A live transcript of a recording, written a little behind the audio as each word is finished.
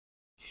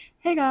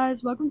Hey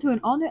guys, welcome to an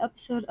all new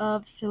episode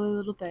of Silly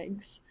Little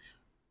Things.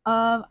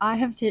 I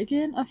have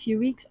taken a few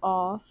weeks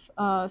off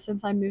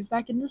since I moved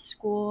back into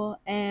school,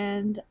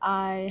 and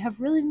I have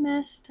really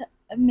missed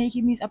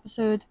making these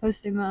episodes,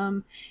 posting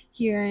them,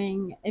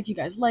 hearing if you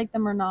guys like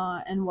them or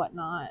not, and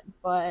whatnot.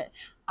 But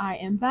I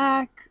am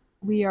back.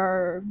 We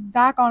are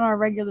back on our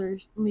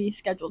regularly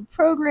scheduled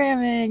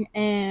programming,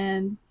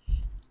 and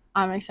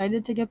I'm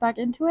excited to get back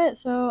into it.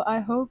 So I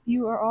hope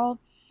you are all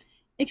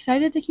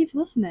excited to keep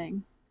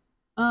listening.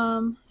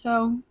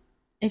 So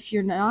if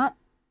you're not,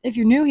 if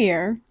you're new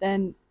here,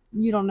 then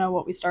you don't know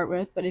what we start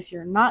with. But if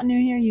you're not new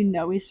here, you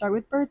know we start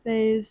with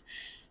birthdays.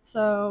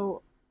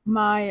 So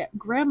my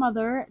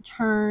grandmother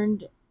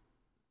turned,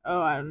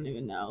 oh, I don't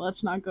even know.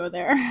 Let's not go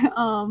there.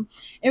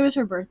 It was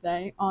her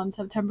birthday on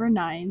September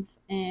 9th,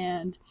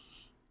 and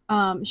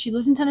she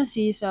lives in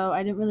Tennessee, so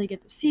I didn't really get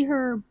to see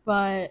her,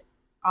 but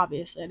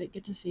obviously I didn't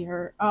get to see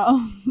her.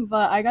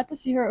 But I got to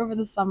see her over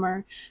the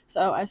summer,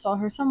 so I saw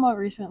her somewhat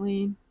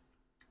recently.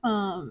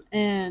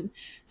 And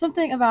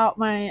something about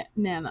my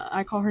Nana,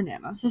 I call her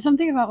Nana. So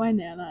something about my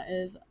Nana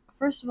is,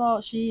 first of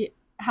all, she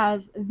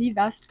has the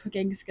best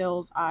cooking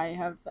skills I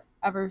have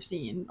ever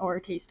seen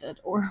or tasted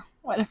or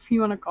whatever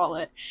you want to call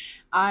it.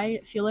 I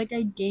feel like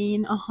I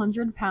gain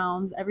 100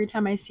 pounds every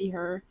time I see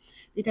her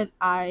because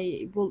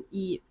I will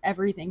eat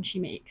everything she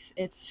makes.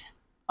 It's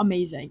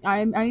amazing.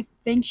 I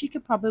think she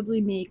could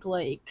probably make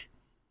like,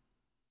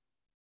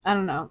 I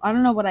don't know. I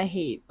don't know what I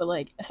hate, but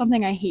like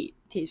something I hate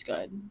tastes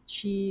good.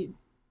 She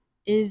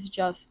is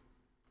just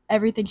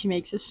everything she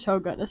makes is so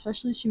good.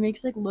 Especially she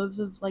makes like loaves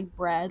of like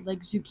bread,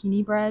 like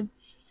zucchini bread.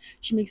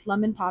 She makes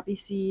lemon poppy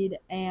seed,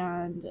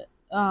 and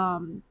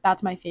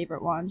that's my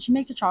favorite one. She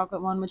makes a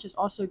chocolate one which is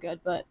also good,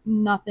 but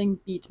nothing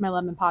beats my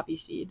lemon poppy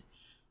seed.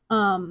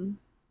 Um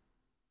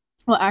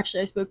well,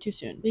 actually I spoke too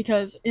soon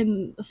because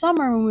in the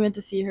summer when we went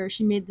to see her,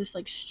 she made this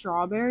like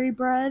strawberry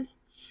bread,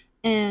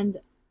 and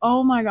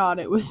oh my god,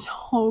 it was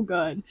so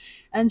good.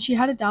 And she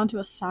had it down to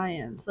a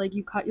science. Like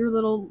you cut your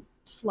little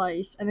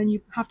slice and then you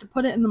have to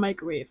put it in the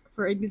microwave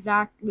for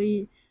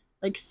exactly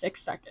like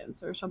 6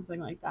 seconds or something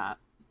like that.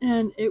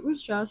 And it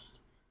was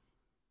just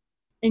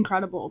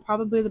incredible.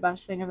 Probably the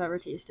best thing I've ever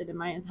tasted in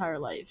my entire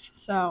life.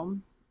 So,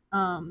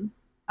 um,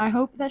 I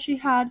hope that she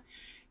had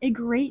a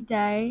great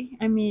day.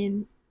 I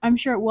mean, I'm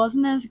sure it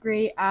wasn't as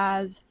great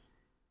as,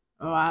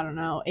 oh, I don't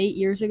know, 8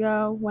 years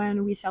ago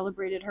when we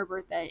celebrated her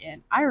birthday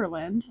in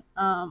Ireland.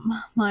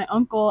 My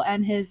uncle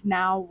and his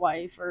now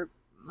wife, or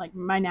like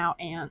my now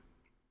aunt,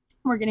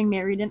 were getting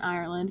married in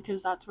Ireland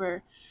because that's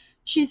where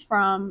she's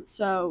from.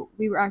 So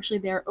we were actually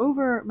there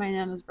over my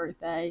Nana's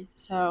birthday.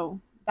 So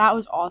that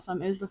was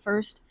awesome. It was the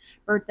first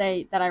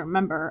birthday that I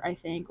remember, I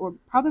think, or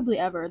probably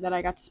ever, that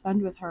I got to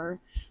spend with her.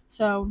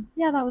 So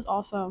yeah, that was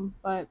awesome.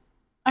 But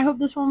I hope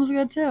this one was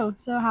good too.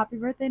 So happy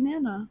birthday,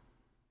 Nana.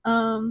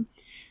 Um,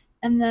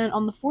 and then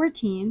on the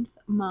 14th,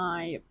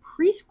 my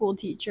preschool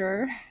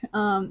teacher,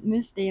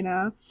 Miss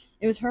Dana,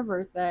 it was her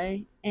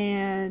birthday.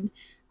 And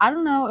I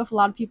don't know if a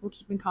lot of people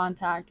keep in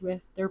contact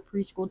with their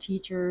preschool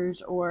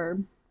teachers or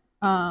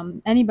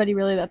anybody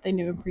really that they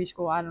knew in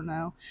preschool. I don't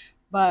know.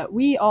 But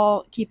we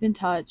all keep in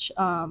touch.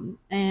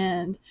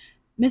 And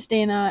Miss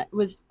Dana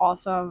was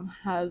awesome,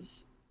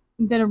 has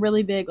been a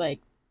really big,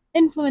 like,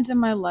 influence in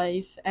my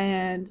life.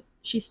 And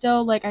she's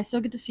still, like, I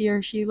still get to see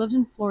her. She lives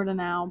in Florida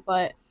now,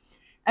 but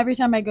every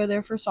time I go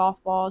there for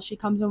softball, she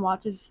comes and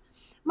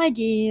watches my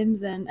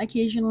games and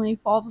occasionally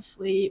falls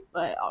asleep,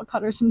 but I'll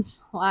cut her some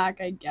slack,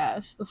 I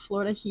guess. The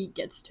Florida heat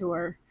gets to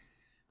her.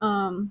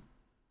 Um,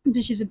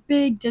 but she's a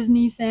big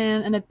Disney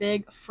fan and a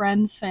big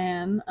Friends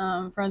fan,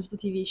 Friends the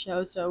TV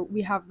show, so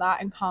we have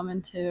that in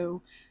common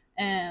too.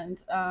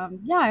 And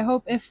yeah, I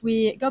hope if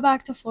we go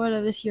back to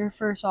Florida this year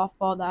for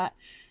softball that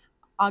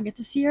I'll get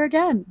to see her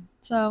again.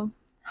 So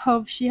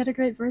hope she had a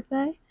great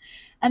birthday.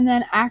 And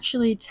then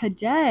actually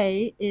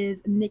today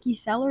is Nikki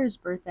Sellers'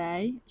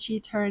 birthday.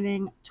 She's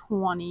turning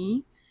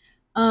 20.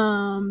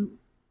 Um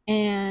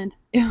and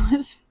it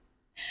was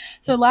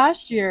so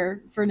last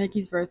year for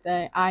Nikki's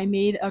birthday, I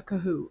made a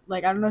Kahoot.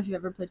 Like I don't know if you've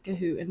ever played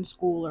Kahoot in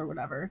school or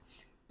whatever,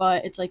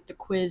 but it's like the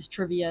quiz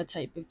trivia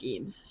type of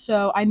games.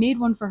 So I made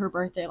one for her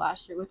birthday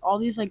last year with all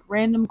these like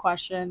random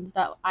questions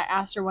that I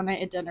asked her one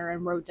night at dinner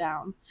and wrote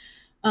down.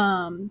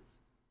 Um,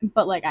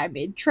 but like I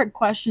made trick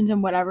questions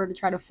and whatever to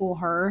try to fool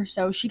her.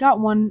 So she got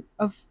one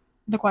of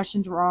the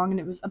questions wrong and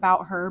it was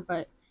about her,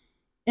 but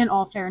in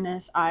all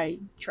fairness, I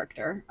tricked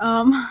her.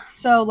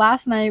 So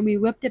last night we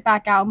whipped it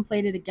back out and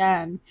played it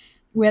again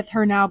with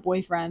her now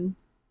boyfriend.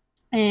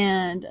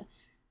 And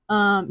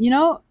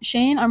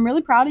Shane, I'm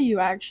really proud of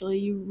you actually.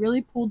 You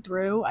really pulled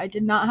through. I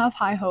did not have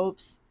high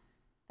hopes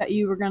that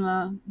you were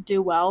gonna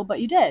do well, but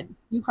you did.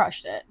 You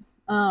crushed it.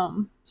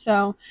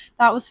 So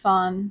that was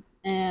fun.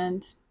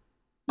 And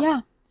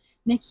yeah,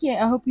 Nikki,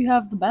 I hope you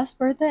have the best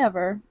birthday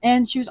ever.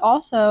 And she was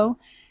also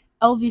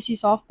LVC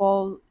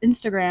Softball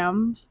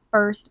Instagram's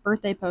first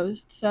birthday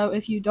post. So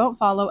if you don't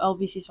follow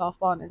LVC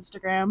Softball on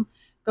Instagram,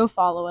 go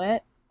follow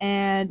it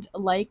and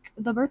like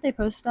the birthday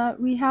post that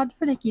we had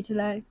for Nikki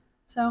today.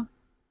 So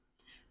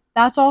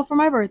that's all for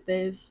my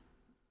birthdays.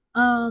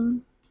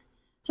 Um,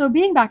 so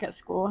being back at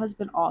school has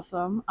been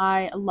awesome.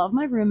 I love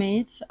my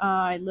roommates.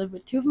 I live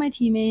with two of my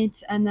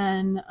teammates and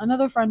then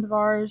another friend of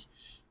ours,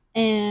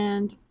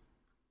 and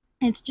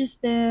it's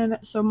just been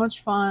so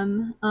much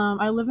fun.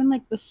 I live in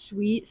like the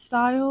suite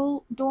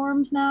style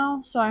dorms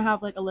now, so I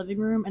have like a living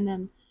room and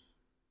then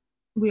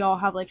we all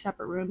have like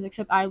separate rooms,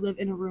 except I live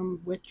in a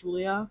room with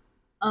Julia.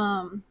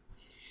 Um,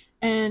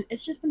 and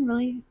it's just been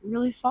really,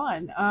 really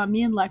fun.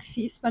 Me and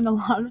Lexi spend a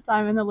lot of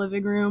time in the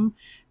living room,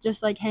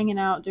 just like hanging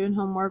out, doing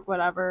homework,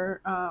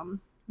 whatever.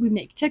 We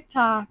make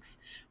TikToks,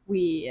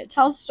 we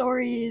tell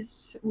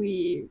stories,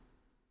 we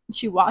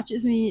she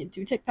watches me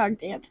do TikTok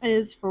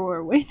dances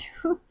for way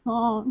too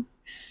long.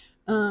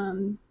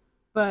 Um,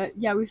 but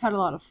yeah, we've had a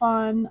lot of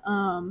fun.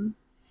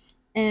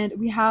 And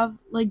we have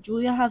like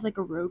Julia has like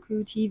a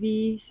Roku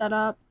TV set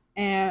up,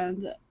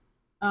 and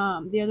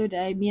the other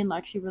day, me and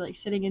Lexi were like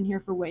sitting in here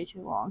for way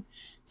too long.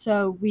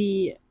 So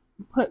we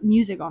put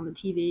music on the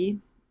TV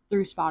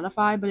through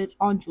Spotify, but it's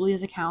on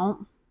Julia's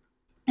account.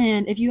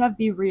 And if you have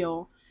Be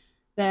Real,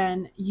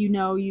 then you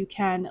know you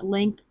can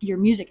link your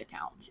music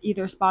accounts,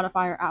 either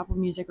Spotify or Apple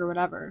Music or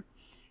whatever.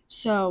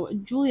 So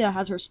Julia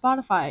has her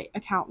Spotify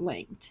account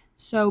linked.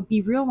 So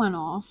Be Real went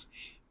off,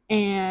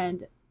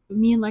 and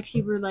me and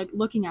Lexi were like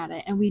looking at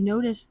it, and we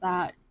noticed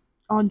that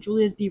on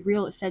Julia's Be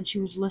Real it said she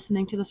was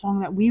listening to the song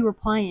that we were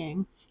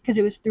playing because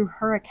it was through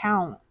her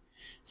account.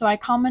 So I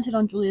commented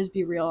on Julia's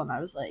Be Real and I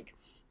was like,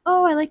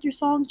 "Oh, I like your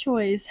song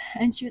choice."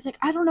 And she was like,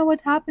 "I don't know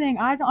what's happening.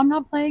 I'm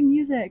not playing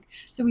music."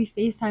 So we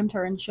FaceTimed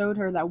her and showed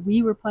her that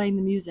we were playing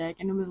the music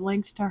and it was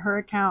linked to her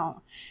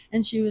account.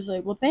 And she was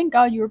like, "Well, thank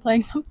God you were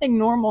playing something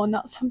normal and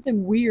not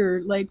something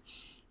weird." Like,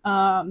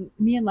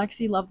 me and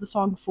Lexi love the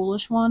song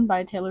 "Foolish One"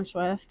 by Taylor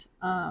Swift.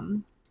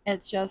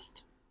 It's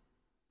just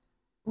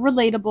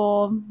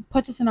relatable,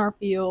 puts us in our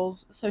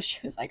feels. So she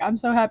was like, "I'm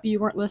so happy you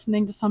weren't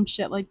listening to some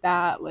shit like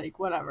that, like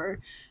whatever."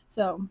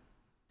 So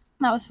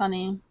that was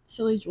funny.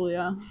 Silly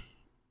Julia.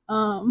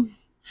 Um,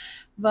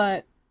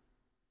 but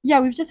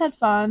yeah, we've just had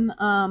fun.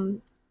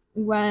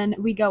 When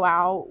we go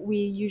out, we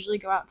usually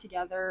go out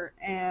together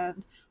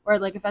and or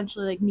like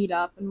eventually like meet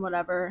up and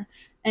whatever.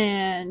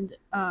 And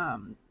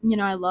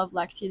I love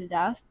Lexi to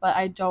death, but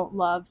I don't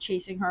love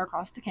chasing her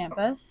across the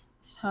campus.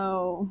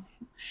 So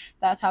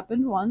that's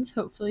happened once,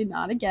 hopefully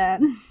not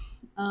again.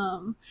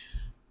 um,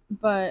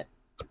 but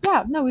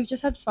yeah, no, we've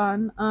just had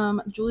fun.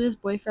 Julia's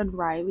boyfriend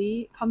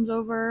Rylee comes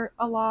over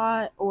a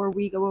lot, or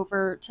we go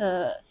over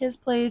to his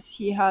place.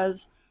 He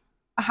has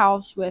a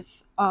house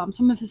with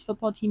some of his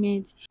football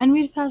teammates, and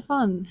we've had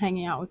fun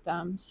hanging out with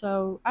them.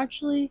 So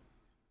actually,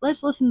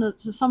 let's listen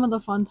to some of the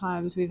fun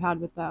times we've had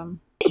with them.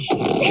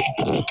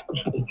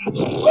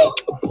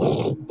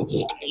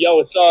 Yo,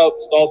 what's up?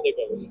 Stall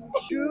takeover.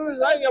 Shoes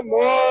on your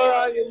more,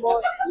 on your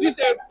more. You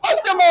said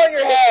put them on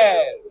your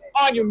head.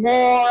 On your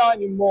more,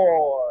 on your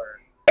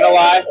more. I'm gonna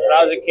lie, when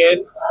I was a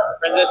kid,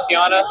 Princess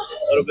Tiana, a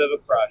little bit of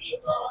a crush.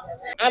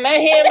 I'm out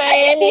here in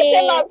Miami.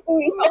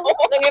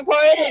 Looking for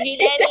a hoochie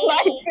daddy.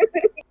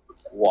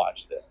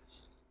 Watch this.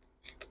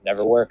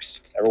 Never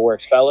works. Never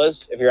works,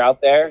 fellas. If you're out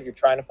there, you're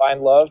trying to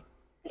find love,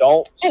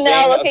 don't sing a song.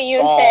 And now look at you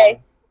and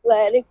say,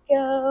 "Let it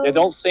go." Yeah,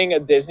 don't sing a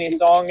Disney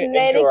song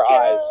into her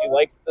eyes. She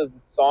likes the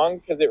song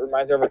because it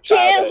reminds her of her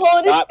childhood. Can't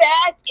hold it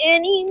back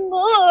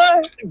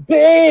anymore.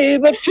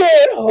 Babe, I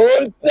can't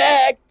hold it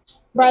back.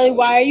 Rylee,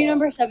 why are you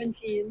number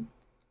 17?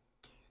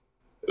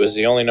 It was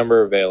the only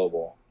number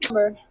available.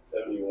 Number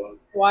 71.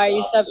 Why are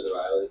you 7?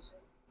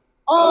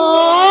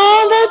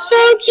 Oh, that's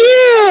so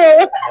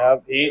cute.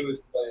 Yep,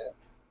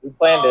 we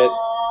planned it.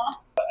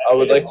 I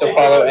would like to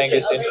follow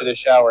Angus into the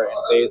shower and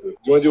bathe. Do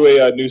you want to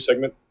do a new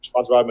segment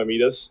sponsored by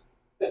Mamitas?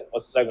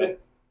 What's the segment?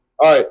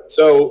 All right,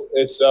 so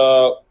it's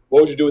what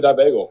would you do with that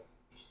bagel?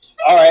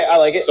 All right, I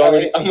like it. So I'm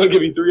gonna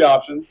give you 3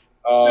 options.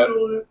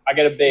 I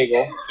get a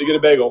bagel. So you get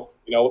a bagel.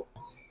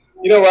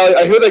 Riley,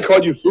 I hear they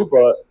called you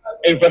Fupa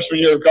in freshman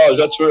year of college.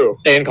 That's true.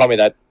 They didn't call me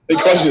that. They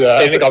called you that.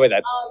 They didn't call me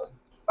that.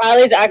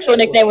 Riley's actual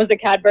nickname was the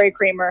Cadbury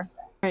Creamer.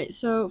 All right,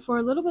 so for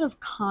a little bit of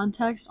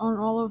context on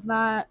all of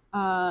that,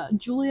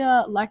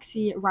 Julia,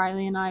 Lexi,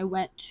 Rylee, and I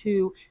went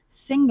to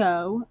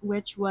Singo,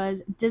 which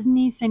was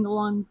Disney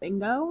Sing-Along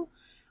Bingo.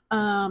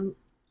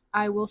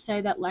 I will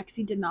say that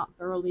Lexi did not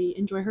thoroughly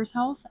enjoy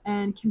herself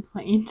and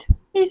complained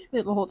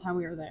basically the whole time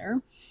we were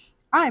there.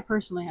 I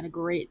personally had a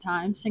great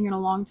time singing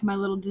along to my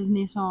little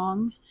Disney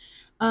songs.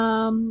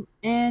 And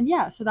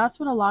yeah, so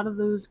that's what a lot of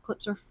those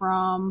clips are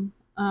from.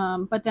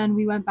 But then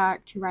we went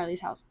back to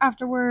Riley's house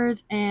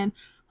afterwards and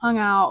hung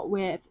out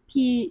with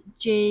Pete,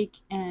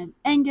 Jake, and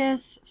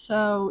Angus.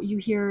 So you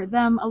hear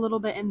them a little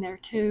bit in there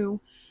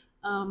too.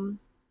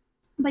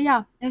 But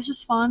yeah, it was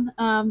just fun.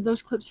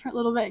 Those clips are a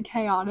little bit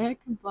chaotic,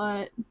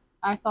 but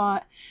I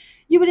thought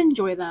you would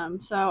enjoy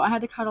them. So I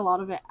had to cut a lot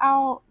of it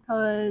out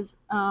because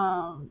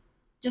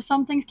just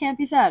some things can't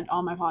be said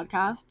on my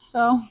podcast.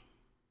 So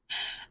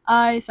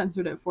I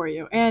censored it for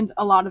you. And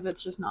a lot of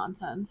it's just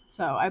nonsense.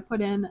 So I put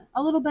in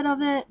a little bit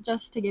of it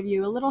just to give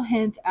you a little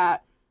hint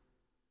at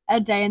a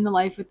day in the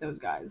life with those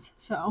guys.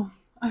 So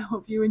I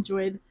hope you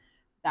enjoyed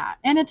that.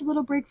 And it's a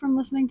little break from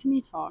listening to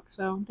me talk.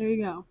 So there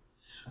you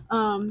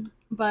go.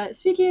 But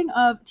speaking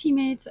of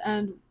teammates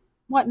and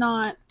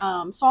whatnot,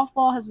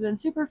 softball has been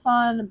super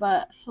fun,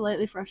 but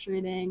slightly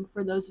frustrating.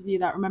 For those of you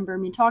that remember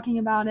me talking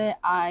about it,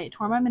 I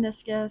tore my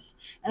meniscus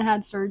and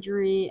had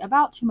surgery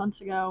about 2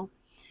 months ago.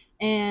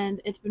 And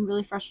it's been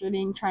really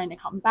frustrating trying to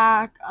come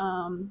back,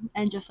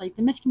 and just like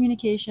the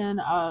miscommunication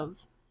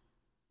of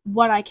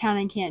what I can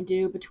and can't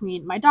do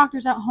between my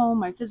doctors at home,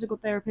 my physical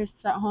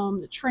therapists at home,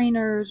 the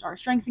trainers, our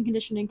strength and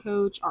conditioning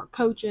coach, our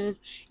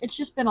coaches. It's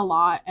just been a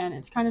lot and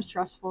it's kind of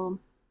stressful.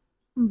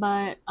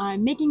 But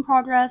I'm making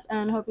progress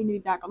and hoping to be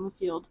back on the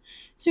field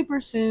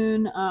super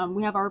soon.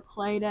 We have our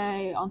play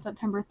day on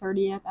September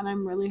 30th, and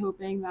I'm really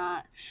hoping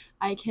that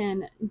I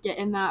can get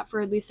in that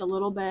for at least a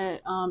little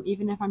bit,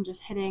 even if I'm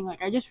just hitting.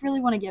 Like, I just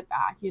really want to get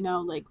back,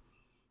 like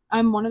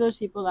I'm one of those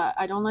people that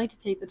I don't like to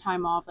take the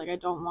time off. Like, I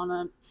don't want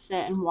to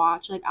sit and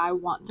watch. Like, I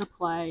want to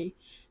play.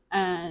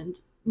 And,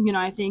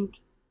 I think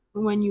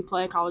when you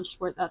play a college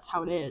sport, that's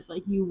how it is.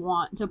 Like, you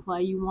want to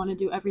play. You want to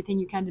do everything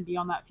you can to be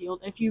on that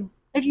field. If you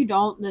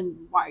don't,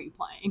 then why are you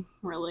playing,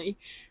 really?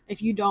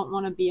 If you don't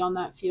want to be on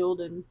that field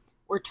and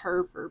or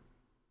turf or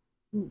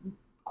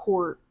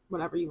court,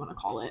 whatever you want to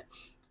call it,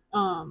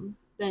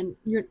 then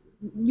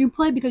you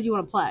play because you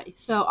want to play.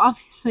 So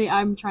obviously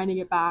I'm trying to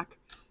get back,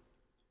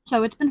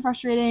 so it's been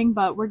frustrating,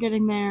 but we're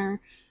getting there.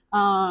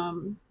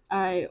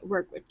 I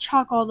work with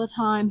Chuck all the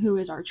time, who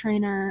is our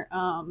trainer.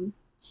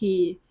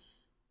 He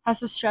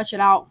has to stretch it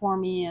out for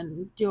me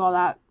and do all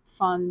that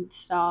fun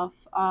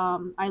stuff.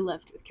 I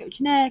lift with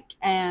Coach Nick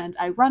and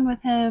I run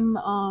with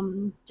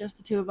him, just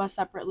the two of us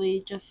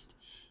separately, just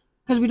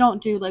because we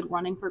don't do like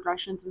running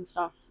progressions and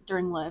stuff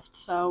during lift.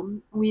 So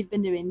we've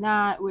been doing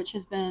that, which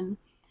has been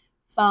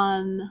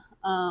fun.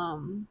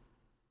 And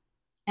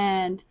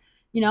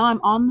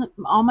I'm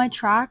on my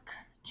track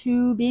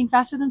to being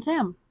faster than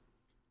Sam.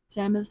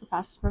 Sam is the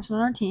fastest person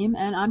on our team,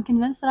 and I'm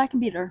convinced that I can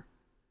beat her.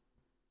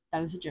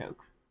 That is a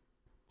joke.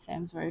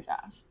 Sam's very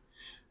fast.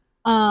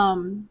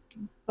 Um,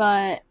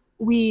 but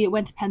we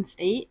went to Penn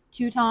State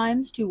 2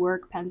 times to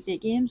work Penn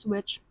State games,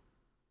 which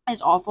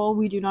is awful.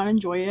 We do not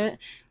enjoy it,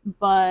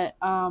 but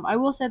I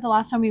will say the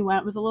last time we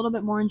went was a little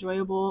bit more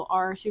enjoyable.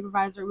 Our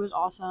supervisor was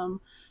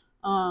awesome.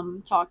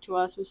 Talked to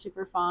us, was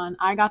super fun.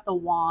 I got the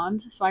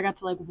wand, so I got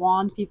to like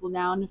wand people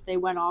down if they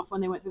went off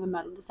when they went through the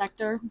metal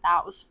detector.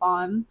 That was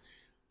fun.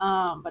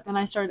 But then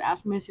I started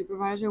asking my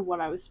supervisor what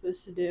I was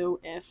supposed to do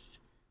if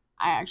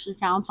I actually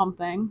found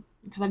something,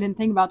 because I didn't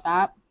think about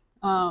that.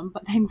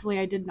 But thankfully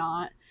I did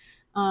not.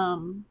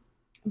 Um,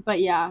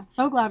 but yeah,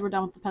 so glad we're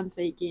done with the Penn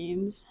State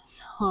games.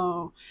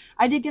 So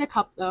I did get a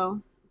cup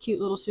though, cute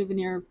little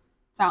souvenir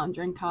fountain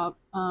drink cup,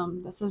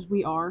 that says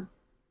 "We Are."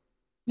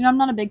 I'm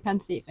not a big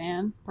Penn State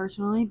fan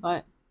personally,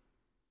 but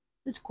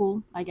it's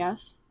cool, I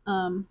guess.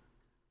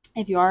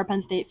 If you are a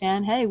Penn State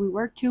fan, hey, we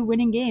worked 2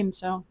 winning games,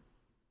 so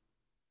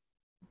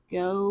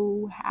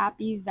go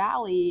Happy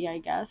Valley, I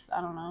guess.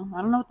 I don't know.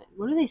 I don't know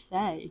what do they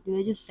say? Do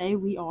they just say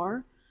 "We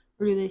Are,"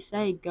 or do they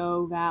say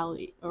 "Go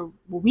Valley"? Or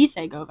well, we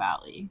say "Go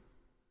Valley."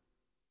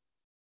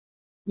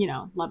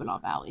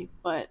 Lebanon Valley.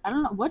 But I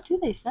don't know. What do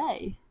they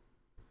say?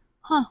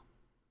 Huh.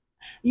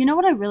 You know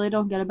what I really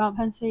don't get about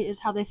Penn State is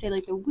how they say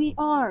like the "We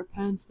are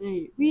Penn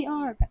State, we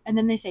are," and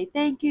then they say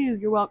 "Thank you,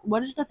 you're welcome."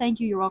 What is the "Thank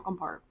you, you're welcome"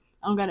 part?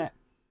 I don't get it.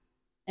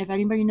 If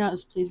anybody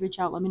knows, please reach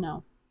out. Let me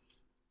know.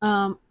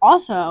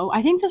 Also,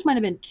 I think this might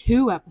have been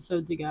 2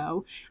 episodes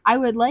ago. I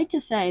would like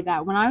to say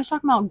that when I was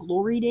talking about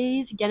Glory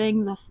Days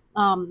getting the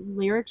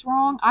lyrics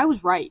wrong, I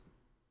was right.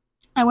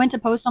 I went to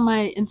post on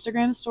my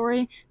Instagram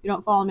story. If you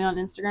don't follow me on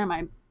Instagram,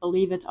 I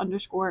believe it's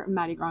 _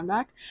 Maddie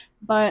Gronbach.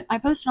 But I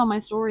posted on my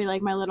story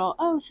like my little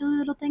silly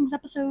little things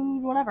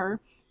episode,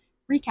 whatever,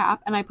 recap,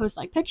 and I post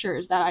like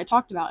pictures that I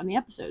talked about in the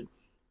episode.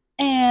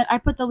 And I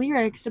put the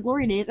lyrics to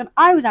Glory Days, and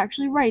I was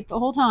actually right the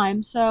whole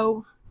time.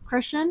 So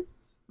Christian,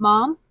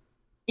 Mom,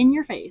 in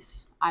your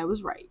face, I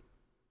was right.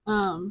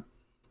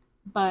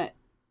 But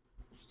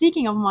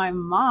speaking of my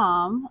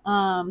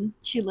mom,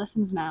 she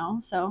listens now,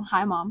 so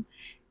hi, Mom.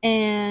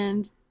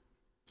 And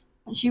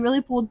she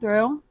really pulled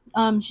through.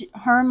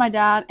 Her and my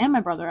dad and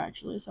my brother,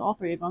 actually, so all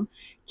 3 of them,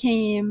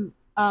 came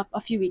up a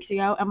few weeks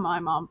ago, and my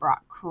mom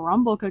brought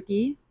crumble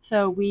cookie.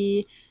 So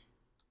we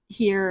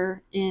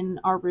here in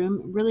our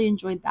room really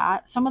enjoyed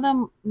that. Some of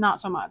them not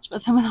so much,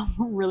 but some of them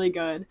were really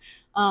good.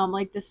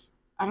 Like this,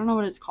 I don't know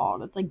what it's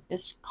called. It's like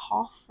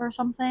Biscoff or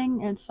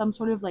something. It's some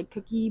sort of like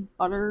cookie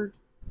butter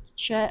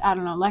shit. I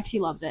don't know. Lexi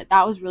loves it.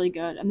 That was really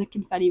good, and the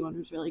confetti one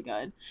was really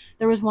good.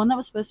 There was one that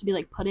was supposed to be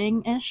like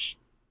pudding ish.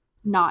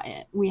 Not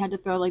it. We had to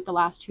throw like the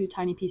last 2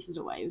 tiny pieces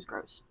away. It was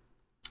gross.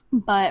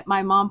 But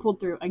my mom pulled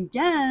through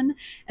again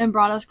and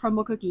brought us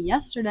crumble cookie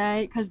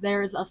yesterday because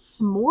there's a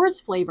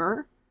s'mores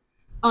flavor.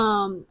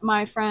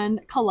 My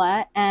friend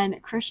Colette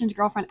and Christian's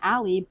girlfriend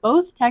Allie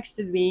both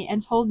texted me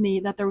and told me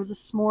that there was a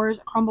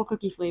s'mores crumble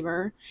cookie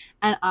flavor,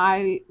 and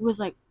I was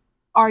like,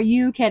 "Are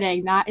you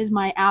kidding? That is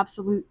my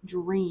absolute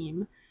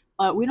dream."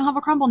 But we don't have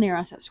a crumble near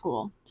us at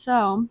school,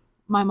 so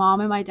my mom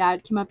and my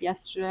dad came up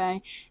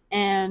yesterday,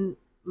 and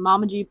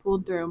Mama G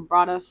pulled through and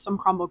brought us some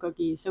crumble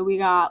cookies. So we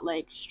got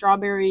like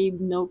strawberry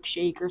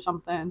milkshake or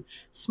something,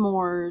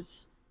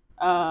 s'mores,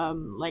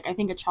 like I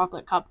think a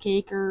chocolate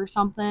cupcake or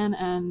something,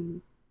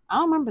 and I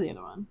don't remember the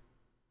other one,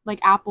 like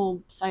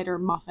apple cider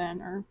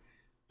muffin or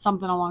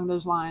something along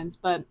those lines.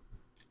 But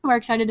we're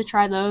excited to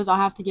try those. I'll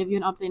have to give you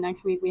an update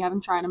next week. We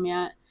haven't tried them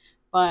yet,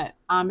 but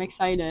I'm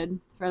excited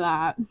for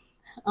that.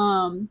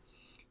 Um,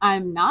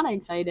 I'm not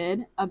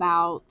excited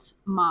about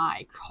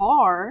my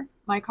car.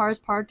 My car is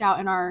parked out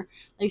in our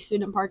like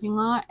student parking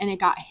lot, and it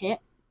got hit.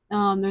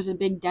 There's a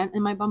big dent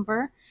in my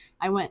bumper.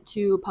 I went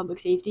to public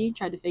safety,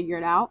 tried to figure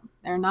it out.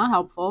 They're not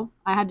helpful.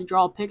 I had to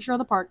draw a picture of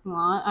the parking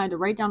lot. I had to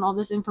write down all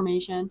this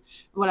information,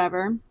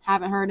 whatever.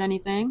 Haven't heard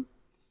anything.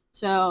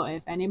 So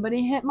if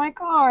anybody hit my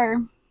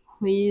car,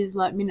 please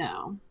let me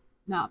know.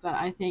 Not that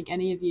I think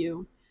any of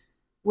you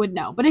would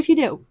know, but if you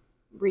do,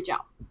 reach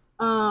out.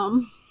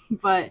 Um,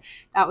 but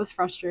that was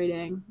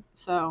frustrating.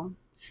 So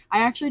I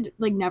actually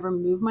like never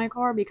move my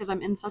car because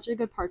I'm in such a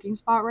good parking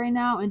spot right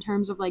now in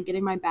terms of like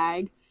getting my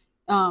bag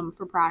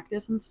for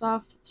practice and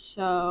stuff.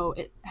 So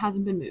it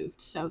hasn't been moved.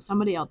 So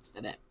somebody else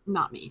did it,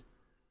 not me.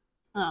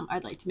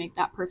 I'd like to make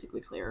that perfectly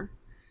clear.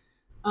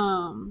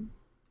 Um,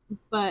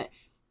 but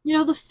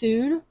the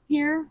food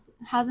here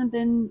hasn't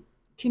been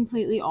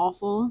completely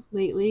awful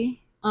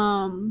lately.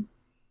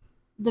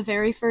 The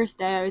very first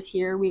day I was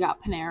here, we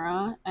got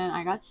Panera and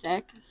I got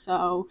sick.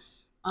 So,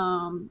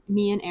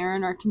 me and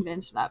Aaron are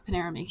convinced that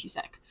Panera makes you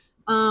sick.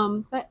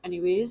 But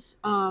anyways,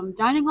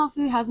 dining hall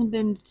food hasn't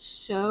been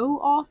so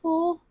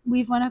awful.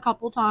 We've went a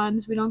couple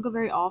times. We don't go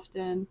very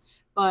often,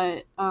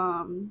 but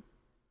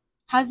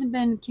hasn't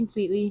been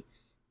completely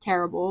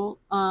terrible.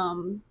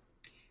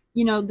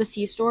 The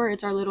C store,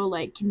 it's our little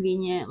like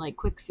convenient, like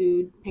quick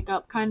food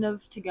pickup kind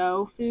of to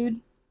go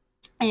food.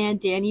 And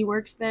Danny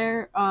works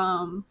there.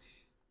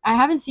 I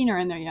haven't seen her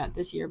in there yet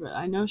this year, but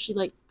I know she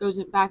like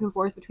goes back and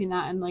forth between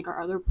that and like our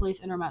other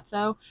place,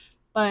 Intermezzo.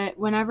 But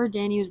whenever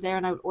Danny was there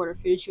and I would order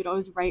food, she would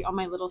always write on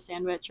my little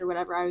sandwich or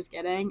whatever I was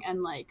getting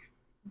and like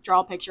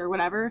draw a picture or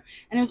whatever.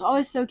 And it was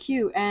always so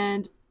cute.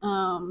 And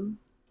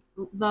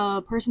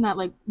the person that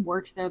like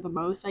works there the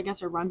most, I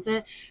guess, or runs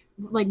it,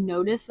 like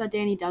noticed that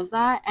Danny does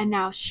that, and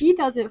now she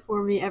does it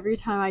for me every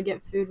time I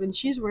get food when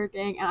she's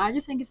working, and I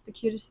just think it's the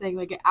cutest thing.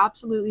 Like it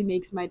absolutely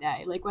makes my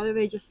day. Like whether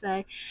they just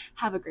say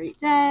have a great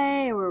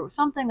day or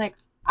something, like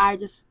I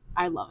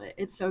love it.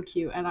 It's so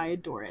cute and I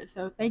adore it.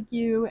 So thank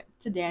you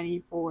to Danny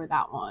for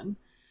that one.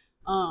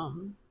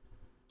 Um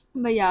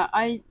but yeah,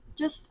 I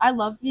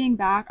love being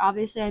back.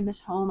 Obviously, I miss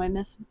home. I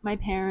miss my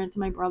parents,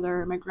 my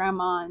brother, my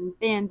grandma, and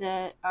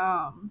Bandit,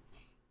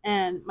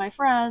 and my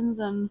friends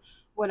and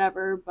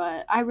whatever.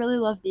 But I really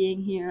love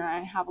being here.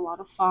 I have a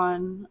lot of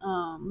fun.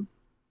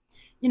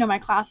 My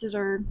classes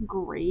are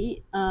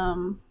great.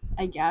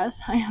 I guess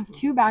I have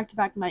two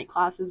back-to-back night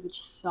classes,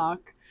 which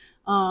suck.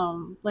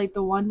 Like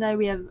the one day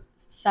we have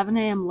 7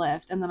 a.m.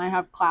 lift, and then I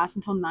have class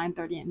until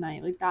 9:30 at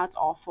night. Like that's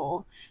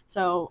awful.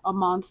 So a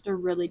monster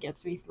really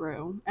gets me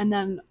through. And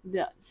then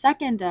the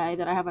second day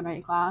that I have a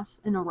night class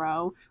in a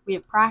row, we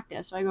have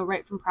practice. So I go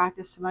right from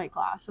practice to night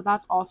class. So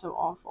that's also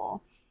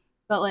awful.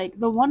 But like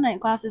the one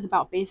night class is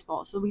about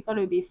baseball, so we thought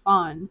it would be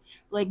fun.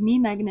 Like me,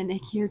 Megan, and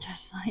Nikki are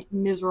just like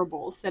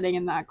miserable sitting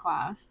in that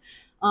class.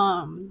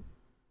 Um,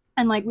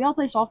 and like we all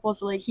play softball,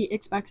 so like he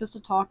expects us to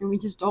talk and we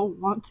just don't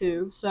want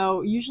to.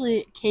 So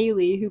usually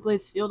Kaylee, who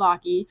plays field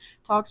hockey,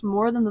 talks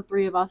more than the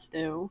three of us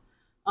do.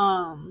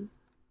 Um,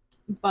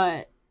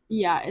 but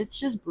yeah, it's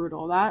just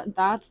brutal.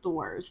 That's the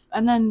worst.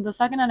 And then the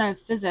second night I have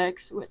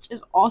physics, which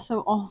is also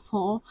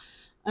awful.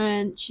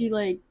 And she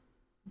like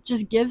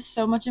just gives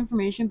so much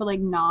information but like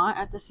not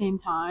at the same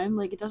time.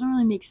 Like it doesn't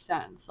really make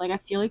sense. Like I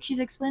feel like she's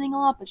explaining a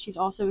lot, but she's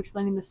also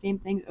explaining the same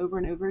things over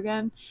and over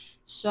again.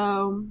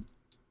 So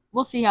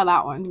we'll see how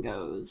that one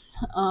goes.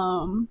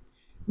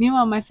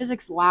 Meanwhile, my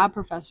physics lab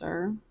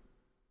professor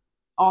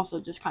also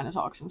just kind of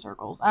talks in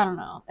circles. I don't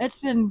know. It's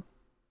been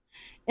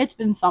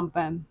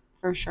something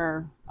for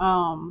sure.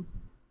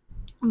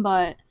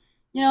 But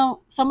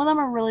some of them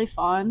are really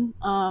fun,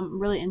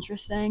 really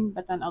interesting,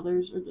 but then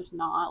others are just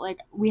not. Like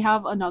we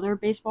have another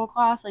baseball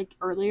class like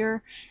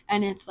earlier,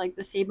 and it's like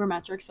the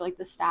sabermetrics, so like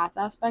the stats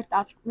aspect.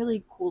 That's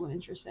really cool and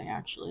interesting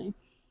actually.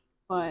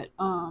 But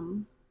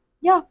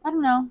yeah, I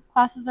don't know.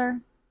 Classes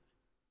are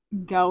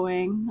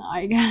going,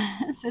 I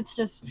guess. It's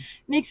just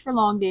makes for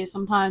long days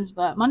sometimes,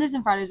 but Mondays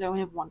and Fridays I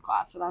only have one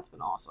class, so that's been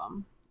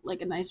awesome.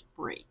 Like a nice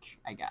break,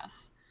 I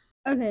guess.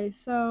 Okay,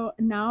 so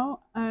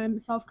now I'm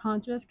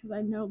self-conscious because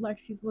I know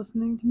Lexi's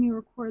listening to me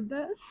record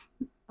this.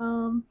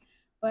 Um,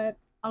 but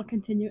I'll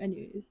continue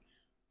anyways.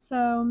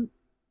 So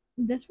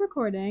this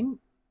recording,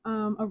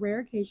 a rare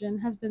occasion,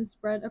 has been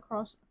spread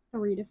across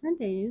 3 different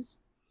days.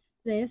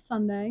 Today is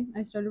Sunday.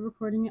 I started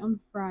recording it on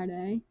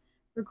Friday,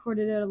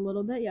 recorded it a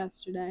little bit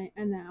yesterday,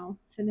 and now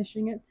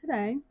finishing it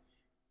today.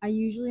 I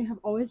usually have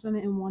always done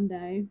it in one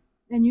day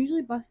and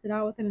usually bust it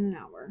out within an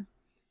hour.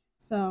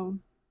 So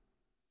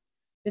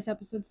this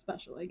episode's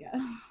special, I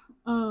guess.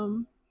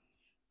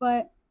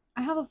 But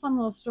I have a fun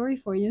little story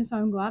for you, so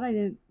I'm glad I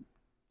didn't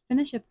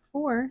finish it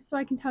before so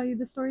I can tell you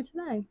the story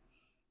today.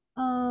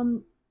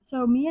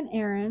 So me and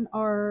Aaron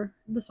are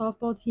the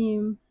softball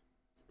team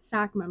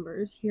SAC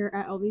members here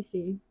at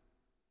LVC.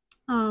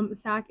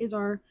 SAC is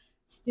our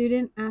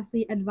Student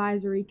Athlete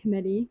Advisory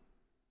Committee.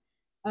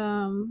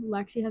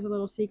 Lexi has a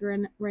little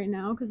secret right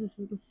now because this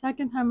is the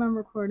second time I'm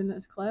recording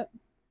this clip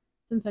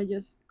since I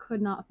just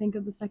could not think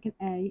of the second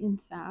A in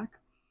SAC.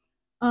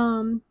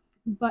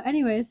 But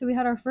anyway, so we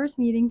had our first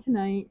meeting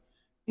tonight,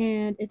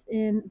 and it's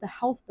in the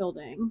health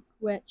building,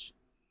 which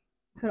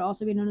could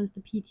also be known as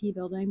the PT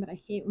building, but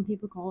I hate when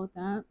people call it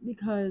that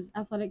because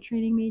athletic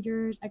training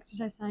majors,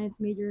 exercise science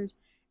majors,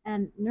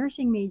 and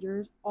nursing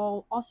majors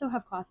all also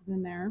have classes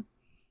in there.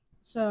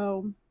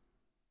 So,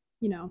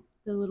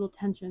 the little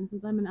tension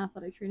since I'm an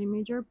athletic training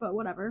major, but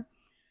whatever.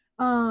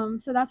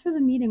 So that's where the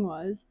meeting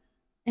was,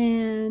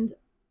 and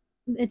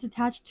it's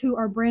attached to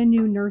our brand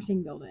new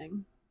nursing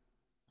building.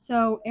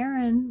 So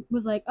Aaron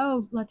was like,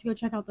 "Oh, let's go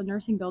check out the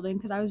nursing building,"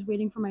 because I was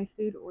waiting for my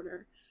food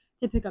order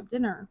to pick up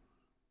dinner.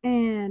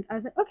 And I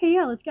was like, "Okay,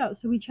 yeah, let's go."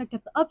 So we checked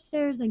up the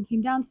upstairs, then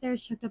came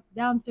downstairs, checked up the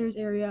downstairs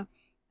area,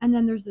 and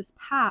then there's this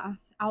path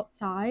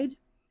outside.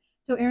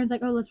 So Aaron's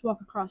like, "Oh, let's walk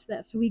across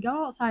this." So we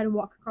go outside and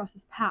walk across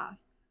this path.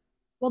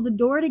 Well, the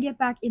door to get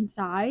back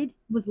inside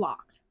was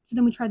locked. So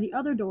then we tried the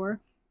other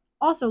door,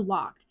 also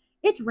locked.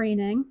 It's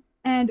raining,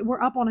 and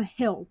we're up on a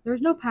hill.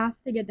 There's no path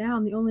to get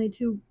down. The only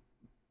two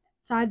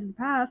sides of the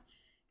path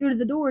go to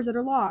the doors that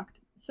are locked.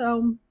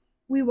 So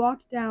we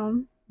walked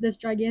down this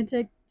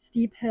gigantic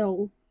steep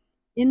hill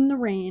in the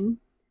rain.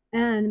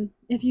 And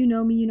if you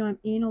know me, you know I'm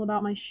anal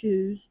about my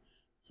shoes.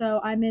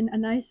 So I'm in a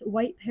nice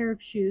white pair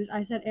of shoes.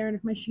 I said, Aaron,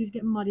 if my shoes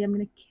get muddy, I'm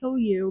going to kill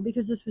you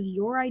because this was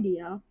your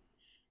idea.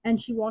 And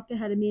she walked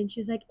ahead of me and she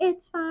was like,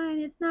 "It's fine.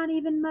 It's not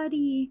even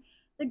muddy.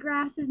 The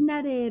grass is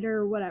netted,"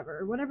 or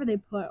whatever they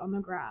put on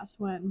the grass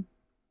when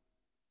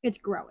it's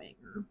growing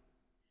or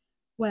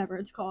whatever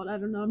it's called. I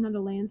don't know. I'm not a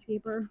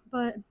landscaper.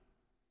 But,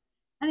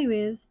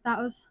 anyways, that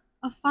was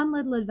a fun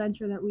little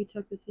adventure that we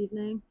took this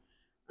evening.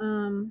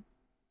 Um,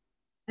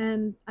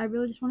 and I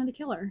really just wanted to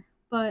kill her.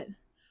 But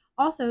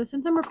also,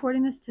 since I'm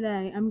recording this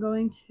today, I'm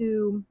going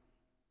to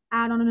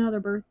add on another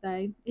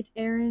birthday. It's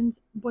Aaron's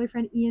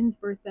boyfriend Ian's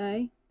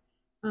birthday.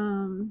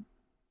 Um,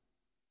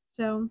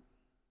 so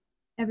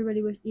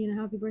everybody wish Ian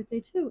a happy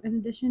birthday too, in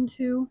addition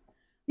to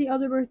the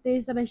other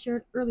birthdays that I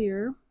shared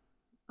earlier.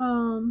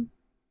 Um,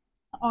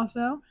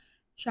 Also,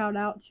 shout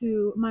out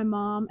to my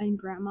mom and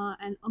grandma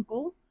and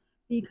uncle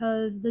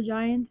because the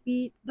Giants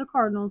beat the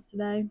Cardinals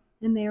today,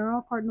 and they are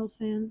all Cardinals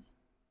fans,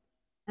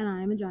 and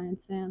I am a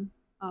Giants fan,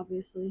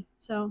 obviously.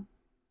 So,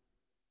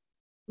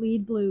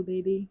 bleed blue,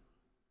 baby.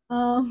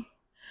 Um,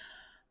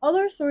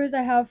 Other stories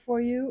I have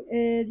for you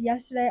is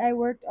yesterday I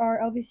worked our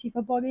LVC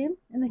football game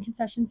in the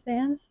concession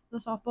stands. The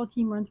softball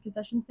team runs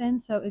concession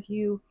stands, so if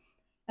you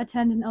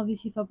attend an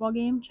LVC football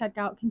game, check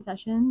out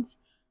concessions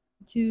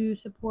to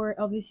support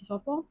LVC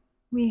softball.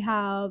 We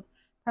have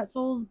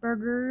pretzels,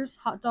 burgers,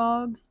 hot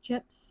dogs,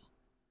 chips,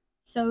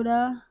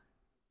 soda,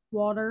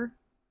 water,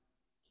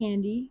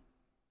 candy.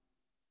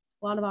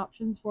 A lot of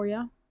options for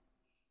you.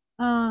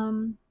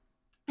 Um,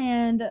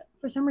 and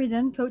for some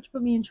reason, coach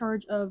put me in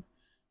charge of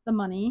the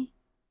money,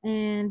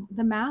 and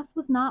the math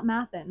was not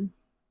mathin'.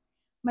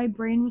 My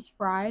brain was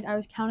fried. I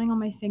was counting on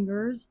my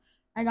fingers.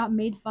 I got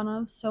made fun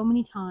of so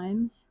many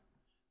times.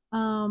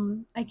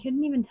 I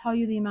couldn't even tell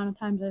you the amount of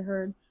times I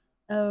heard,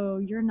 "Oh,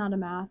 you're not a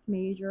math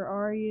major,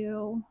 are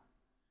you?"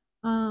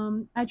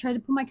 I tried to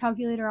pull my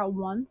calculator out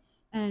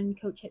once, and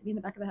coach hit me in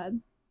the back of the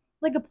head.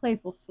 Like a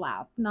playful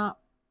slap, not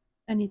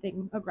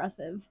anything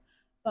aggressive.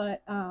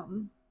 But,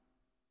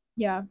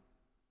 yeah,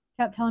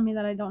 kept telling me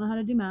that I don't know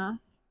how to do math.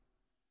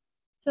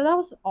 So that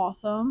was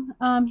awesome.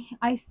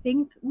 I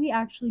think we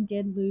actually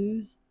did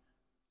lose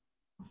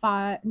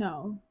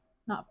no,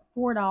 not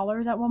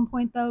 $4 at one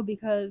point though,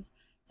 because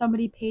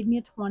somebody paid me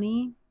a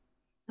 20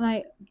 and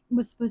I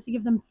was supposed to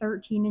give them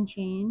 13 and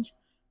change,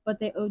 but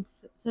they owed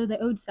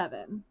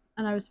 7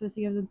 and I was supposed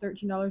to give them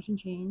 $13 and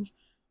change,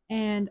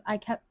 and I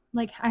kept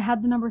like I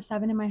had the number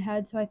 7 in my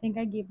head, so I think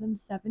I gave them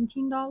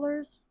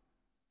 $17.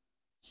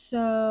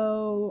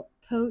 So,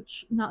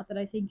 coach, not that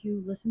I think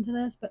you listen to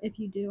this, but if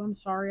you do, I'm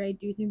sorry. I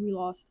do think we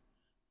lost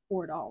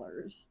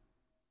 $4.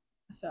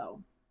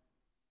 So,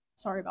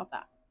 sorry about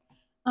that.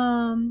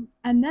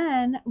 And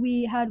then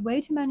we had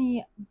way too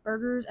many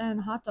burgers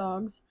and hot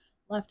dogs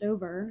left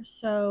over,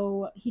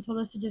 so he told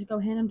us to just go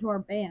hand them to our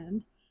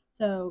band.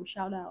 So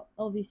shout out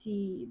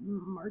LVC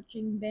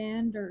marching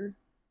band or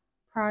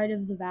Pride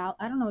of the Valley.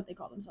 I don't know what they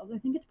call themselves. I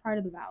think it's Pride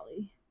of the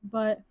Valley.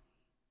 But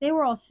they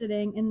were all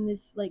sitting in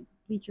this like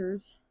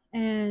bleachers,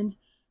 and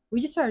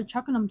we just started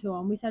chucking them to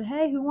them. We said,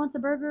 "Hey, who wants a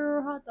burger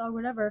or hot dog,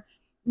 whatever?"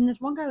 And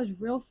this one guy was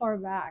real far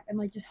back and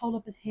like just held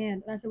up his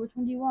hand, and I said, "Which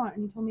one do you want?"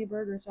 And he told me a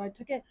burger, so I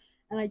took it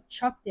and I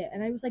chucked it,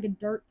 and it was like a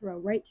dart throw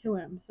right to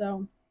him.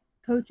 So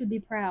coach would be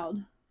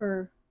proud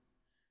for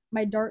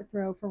my dart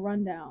throw for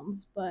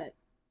rundowns, but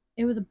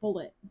it was a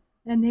bullet.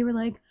 And they were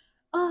like,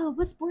 "Oh,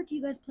 what sport do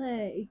you guys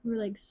play?" We were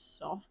like,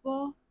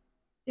 "Softball."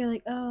 They're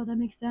like, "Oh, that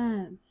makes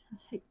sense." I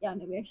was like, "Yeah,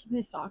 no, we actually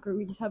play soccer.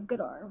 We just have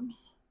good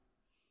arms."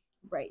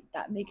 Right,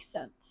 that makes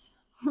sense.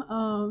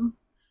 um,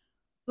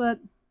 but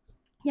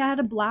yeah, I had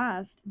a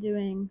blast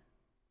doing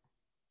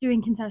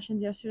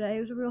concessions yesterday.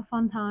 It was a real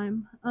fun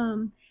time.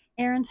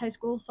 Aaron's high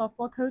school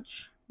softball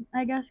coach,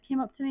 I guess, came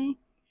up to me,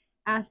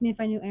 asked me if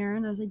I knew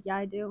Aaron. I was like, yeah,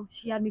 I do.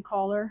 She had me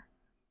call her.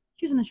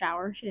 She was in the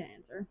shower. She didn't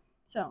answer.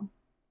 So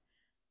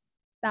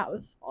that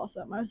was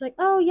awesome. I was like,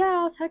 oh yeah,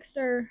 I'll text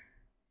her.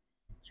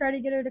 Try to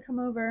get her to come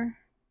over.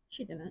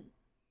 She didn't,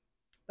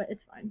 but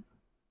it's fine.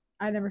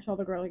 I never saw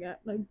the girl again,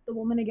 like the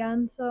woman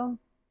again, so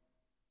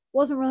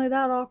wasn't really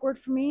that awkward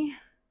for me.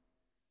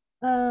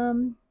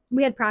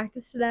 We had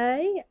practice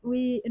today.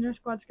 We inter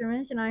squad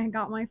scrimmage, and I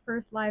got my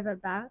first live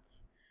at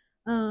bats.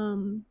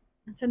 Um,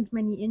 since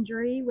my knee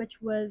injury,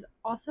 which was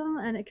awesome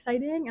and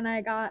exciting, and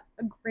I got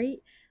a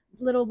great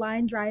little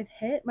line drive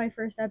hit my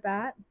first at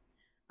bat.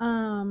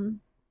 Um,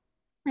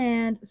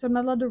 and so I'm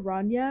not allowed to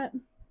run yet,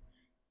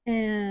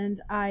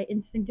 and I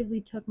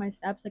instinctively took my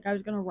steps like I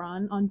was gonna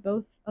run on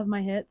both of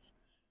my hits,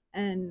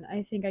 and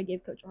I think I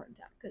gave coach a heart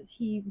attack because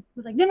he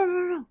was like, no, no,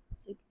 no, no.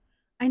 It's like,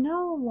 I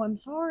know, I'm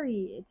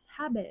sorry, it's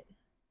habit,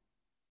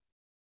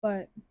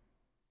 but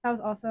that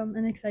was awesome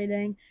and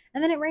exciting.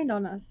 And then it rained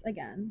on us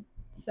again,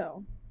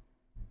 so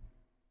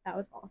that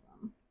was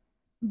awesome.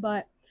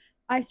 But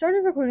I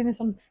started recording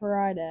this on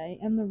Friday,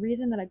 and the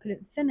reason that I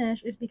couldn't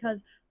finish is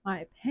because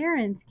my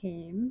parents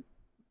came.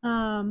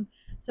 Um,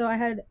 so I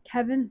had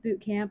Kevin's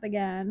boot camp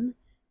again,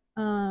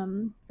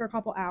 for a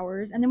couple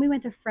hours, and then we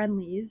went to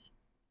Friendly's,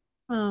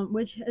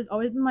 which has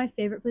always been my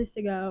favorite place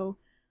to go.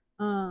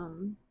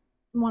 Um,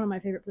 one of my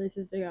favorite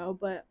places to go,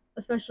 but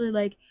especially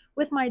like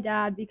with my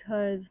dad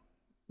because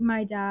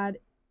my dad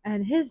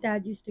and his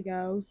dad used to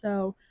go,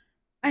 so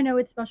I know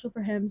it's special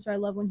for him, so I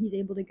love when he's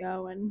able to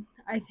go. And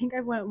I think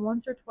I went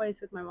once or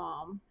twice with my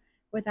mom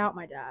without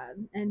my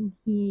dad, and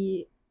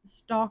he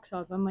stalks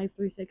us on Life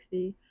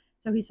 360.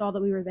 So he saw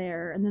that we were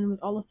there and then was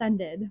all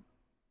offended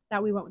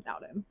that we went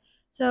without him.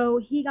 So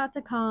he got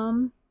to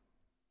come,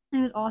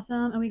 and it was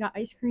awesome, and we got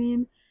ice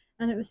cream,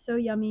 and it was so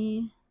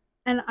yummy.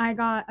 And I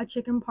got a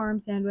chicken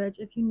parm sandwich.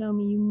 If you know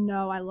me, you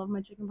know I love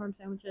my chicken parm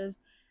sandwiches,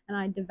 and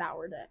I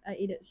devoured it. I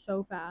ate it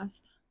so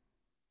fast.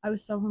 I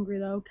was so hungry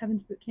though.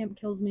 Kevin's boot camp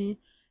kills me.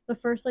 The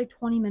first like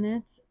 20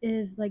 minutes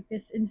is like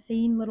this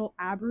insane little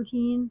ab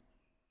routine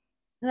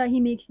that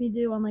he makes me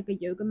do on like a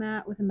yoga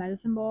mat with a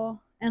medicine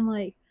ball. And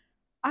like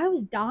I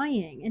was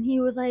dying, and he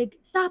was like,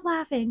 "Stop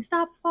laughing,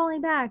 stop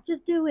falling back,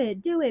 just do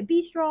it,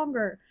 be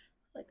stronger."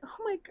 I was like,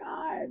 "Oh my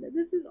god,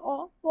 this is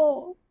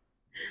awful.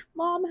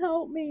 Mom,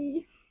 help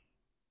me."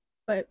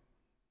 But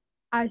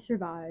I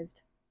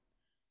survived.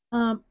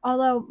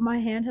 Although my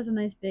hand has a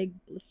nice big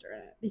blister in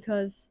it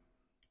because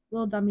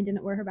little dummy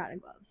didn't wear her batting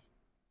gloves.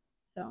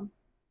 So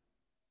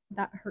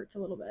that hurts a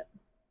little bit.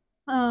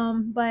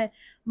 But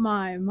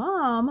my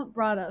mom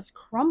brought us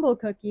crumble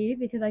cookie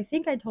because I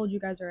think I told you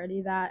guys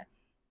already that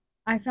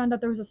I found out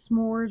there was a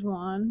s'mores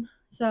one.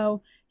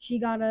 So she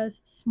got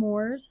us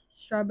s'mores,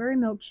 strawberry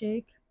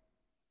milkshake,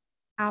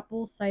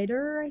 apple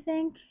cider, I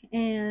think,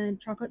 and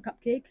chocolate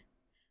cupcake.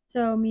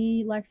 So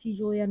me, Lexi,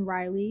 Julia, and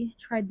Rylee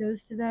tried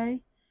those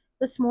today.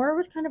 The s'more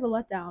was kind of a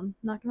letdown,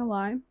 not gonna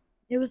lie.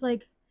 It was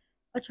like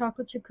a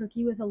chocolate chip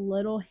cookie with a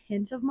little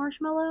hint of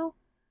marshmallow,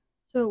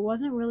 so it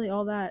wasn't really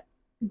all that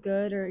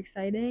good or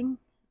exciting.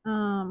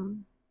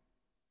 Um,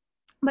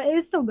 but it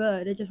was still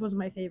good. It just wasn't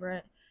my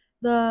favorite.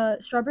 The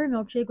strawberry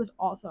milkshake was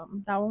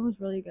awesome. That one was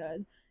really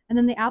good. And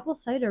then the apple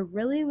cider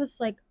really was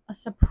like a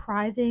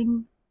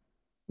surprising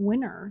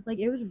winner. Like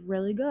it was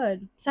really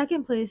good.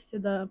 Second place to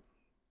the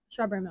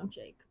strawberry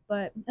milkshake.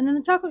 But and then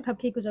the chocolate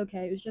cupcake was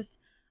okay. It was just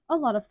a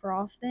lot of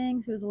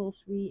frosting, so it was a little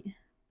sweet,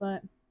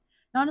 but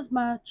not as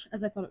much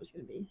as I thought it was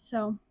going to be.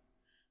 So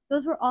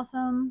those were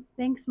awesome.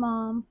 Thanks,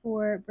 Mom,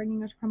 for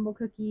bringing us crumble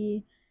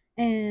cookie.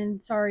 And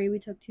sorry we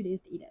took 2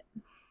 days to eat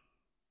it.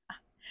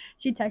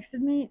 She texted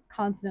me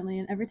constantly,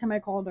 and every time I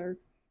called her,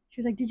 she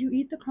was like, "Did you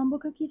eat the crumble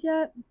cookies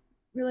yet?"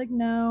 We're like,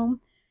 "No,"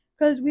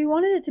 because we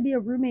wanted it to be a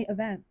roommate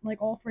event.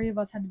 Like all three of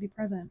us had to be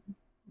present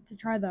to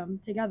try them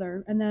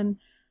together, and then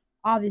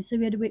obviously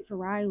we had to wait for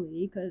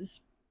Rylee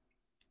because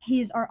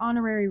he's our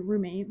honorary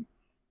roommate.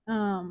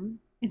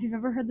 If you've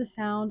ever heard the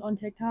sound on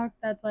TikTok,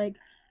 that's like,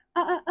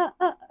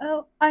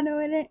 oh, I know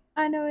it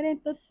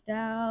ain't the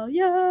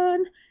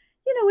stallion.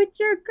 You know it's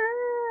your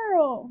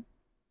girl.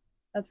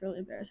 That's really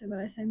embarrassing that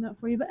I sang that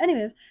for you. But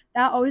anyways,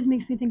 that always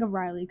makes me think of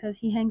Rylee because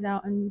he hangs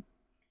out and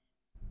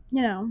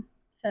you know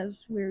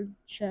says weird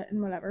shit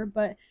and whatever.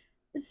 But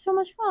it's so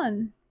much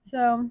fun.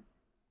 So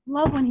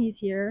love when he's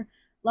here.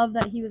 Love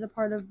that he was a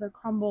part of the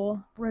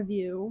Crumble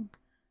review.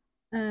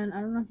 And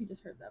I don't know if you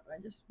just heard that, but I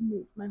just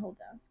moved my whole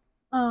desk.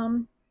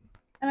 Um,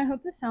 and I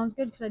hope this sounds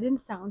good because I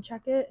didn't sound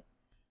check it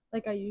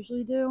like I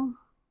usually do.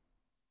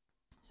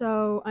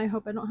 So I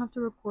hope I don't have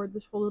to record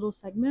this whole little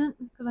segment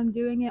because I'm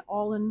doing it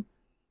all in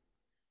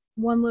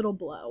one little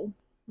blow.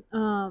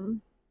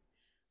 Um,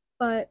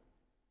 but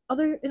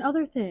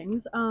other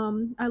things,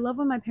 I love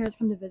when my parents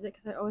come to visit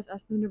because I always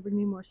ask them to bring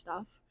me more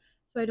stuff,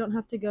 so I don't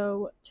have to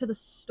go to the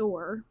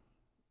store.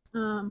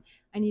 I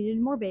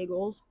needed more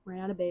bagels, ran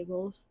out of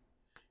bagels.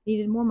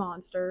 Needed more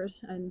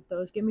monsters, and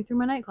those get me through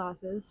my night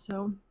classes,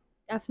 so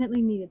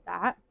definitely needed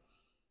that.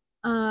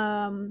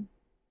 Um,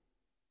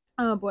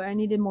 oh boy, I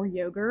needed more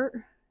yogurt.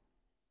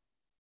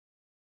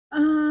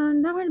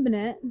 That might have been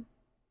it.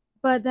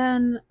 But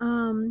then,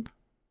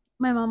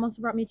 my mom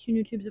also brought me 2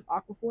 new tubes of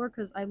Aquaphor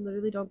because I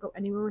literally don't go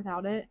anywhere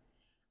without it.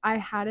 I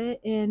had it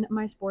in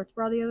my sports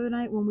bra the other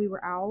night when we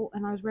were out,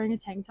 and I was wearing a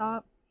tank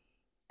top.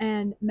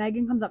 And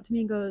Megan comes up to me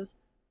and goes,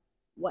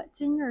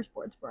 "What's in your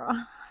sports bra?" I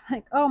was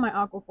like, "Oh, my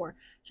Aquaphor."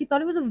 She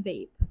thought it was a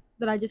vape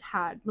that I just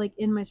had, like,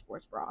 in my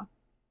sports bra.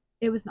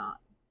 It was not,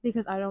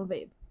 because I don't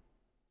vape.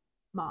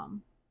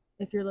 Mom,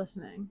 if you're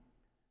listening,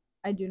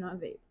 I do not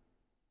vape.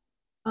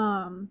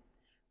 Um,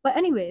 but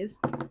anyways,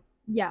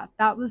 yeah,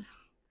 that was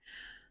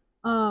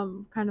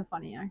kind of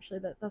funny actually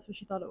that's what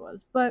she thought it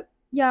was. But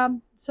yeah,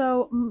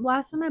 so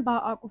last time I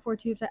bought Aquaphor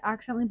tubes, I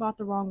accidentally bought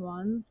the wrong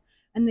ones,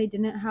 and they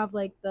didn't have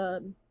like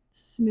the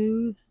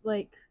smooth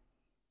like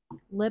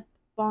lip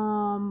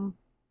balm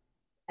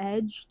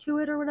edge to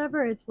it or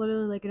whatever. It's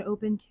literally like an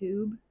open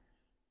tube.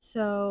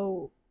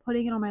 So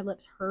putting it on my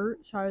lips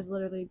hurt, so I was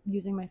literally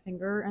using my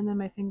finger, and then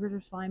my fingers are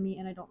slimy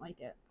and I don't like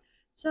it.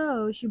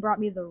 So she brought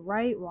me the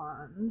right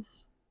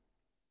ones,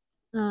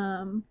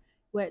 um,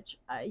 which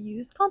I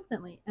use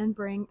constantly and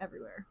bring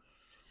everywhere.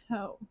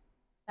 So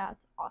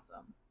that's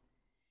awesome.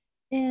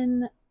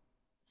 In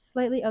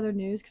slightly other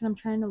news, because I'm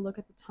trying to look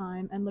at the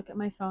time and look at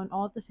my phone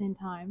all at the same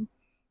time,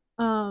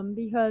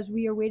 because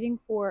we are waiting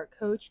for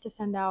Coach to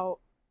send out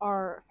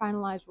our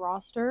finalized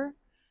roster.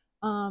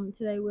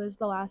 Today was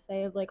the last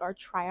day of like our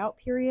tryout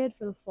period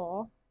for the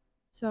fall,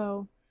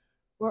 so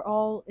we're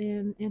all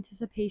in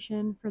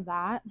anticipation for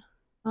that.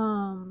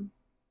 Um,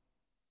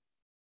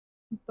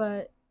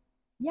 but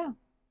yeah,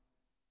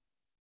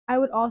 I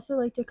would also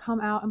like to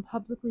come out and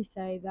publicly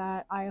say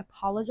that I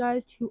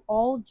apologize to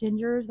all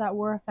gingers that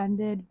were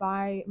offended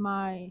by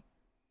my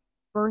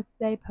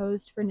birthday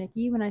post for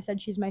Nikki when I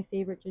said she's my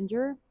favorite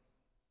ginger.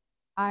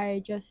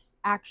 I just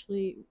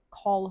actually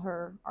call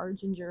her our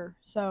ginger,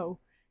 so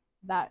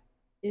that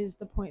is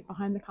the point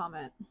behind the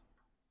comment.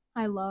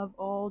 I love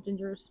all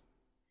gingers.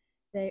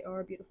 They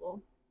are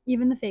beautiful.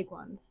 Even the fake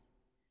ones,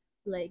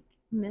 like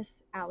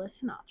Miss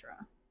Alice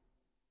Sinatra.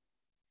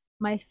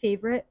 My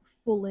favorite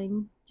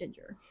fooling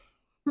ginger.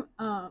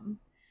 um,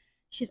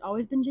 she's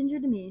always been ginger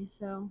to me,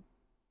 so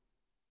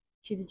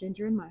she's a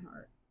ginger in my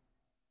heart.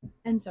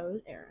 And so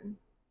is Erin,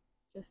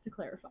 just to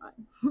clarify.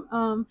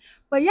 um,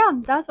 but yeah,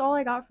 that's all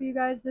I got for you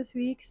guys this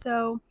week.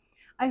 So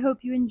I hope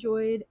you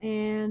enjoyed,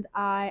 and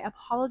I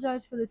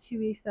apologize for the 2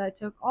 weeks that I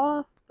took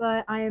off,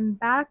 but I am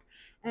back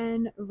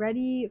and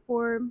ready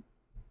for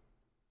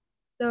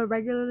the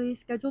regularly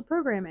scheduled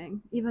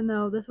programming, even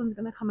though this one's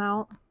going to come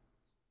out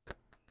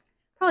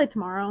probably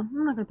tomorrow.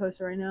 I'm not going to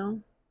post it right now.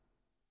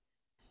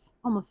 It's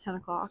almost 10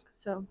 o'clock,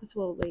 so that's a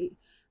little late.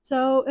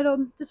 So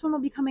this one will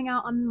be coming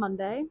out on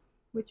Monday,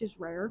 which is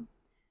rare.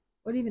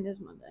 What even is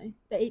Monday?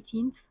 The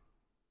 18th.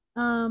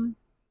 Um,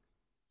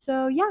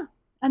 so yeah,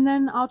 and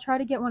then I'll try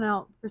to get one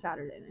out for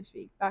Saturday next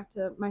week. Back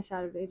to my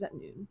Saturdays at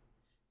noon.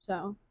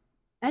 So,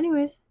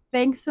 anyways,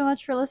 thanks so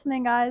much for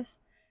listening, guys.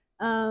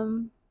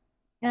 Um,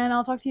 and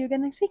I'll talk to you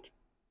again next week.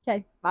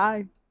 Okay,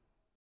 bye.